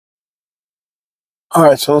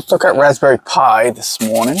Alright, so let's look at Raspberry Pi this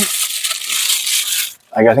morning.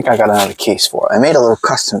 I think I got another case for it. I made a little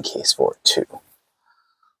custom case for it too,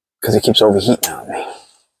 because it keeps overheating on me.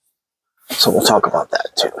 So we'll talk about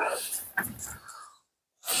that too.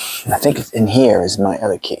 And I think in here is my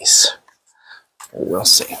other case. We'll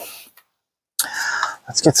see.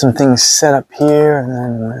 Let's get some things set up here and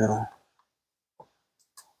then we'll...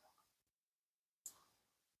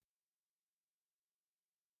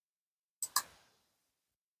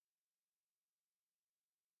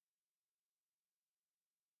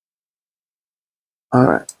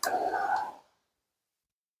 Alright.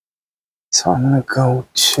 So I'm going to go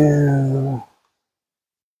to...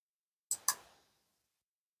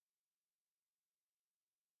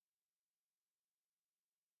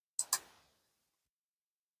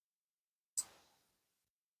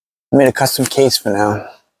 I made a custom case for now.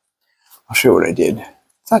 I'll show you what I did.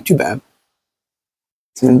 It's not too bad.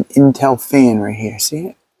 It's an Intel fan right here. See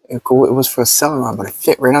it? It was for a Celeron, but it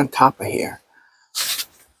fit right on top of here.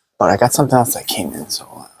 But I got something else that came in,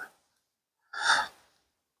 so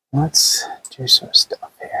let's do some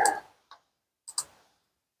stuff here.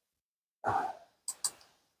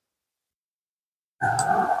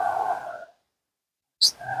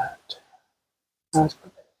 What's that? Let's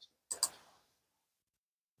put that.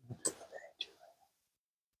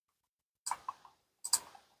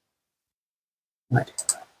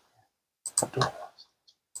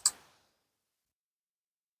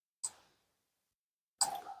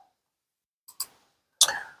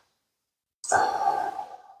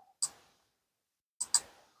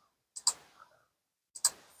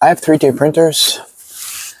 I have 3D printers.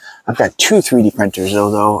 I've got two 3D printers,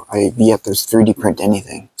 although I've yet to 3D print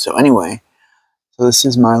anything. So anyway, so this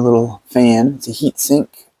is my little fan. It's a heat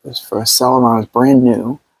sink. It was for a Celeron. It's brand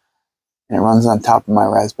new. And it runs on top of my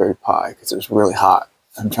Raspberry Pi because it was really hot.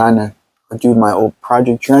 I'm trying to do my old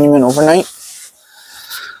Project Journeyman overnight.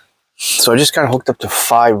 So I just got hooked up to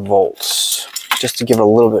 5 volts just to give it a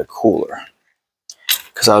little bit cooler.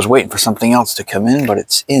 Because I was waiting for something else to come in, but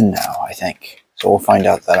it's in now, I think. So we'll find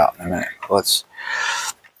out that out in a minute. Let's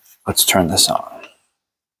turn this on.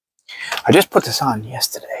 I just put this on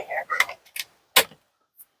yesterday.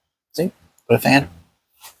 See? Put a fan.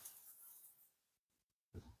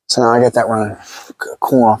 So now I got that running,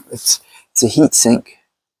 cooling off. It's a heat sink.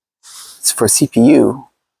 It's for CPU,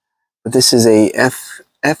 but this is a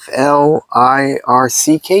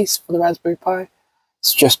FLIRC case for the Raspberry Pi.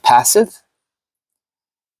 It's just passive.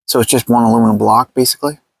 So it's just one aluminum block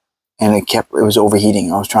basically. And it was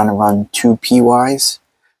overheating. I was trying to run two PY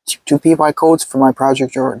codes for my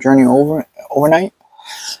Project Journey overnight.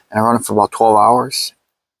 And I run it for about 12 hours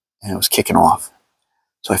and it was kicking off.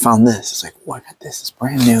 So I found this. It's like, oh, I got this. It's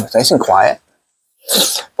brand new. It's nice and quiet.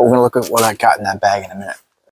 But we're going to look at what I got in that bag in a minute.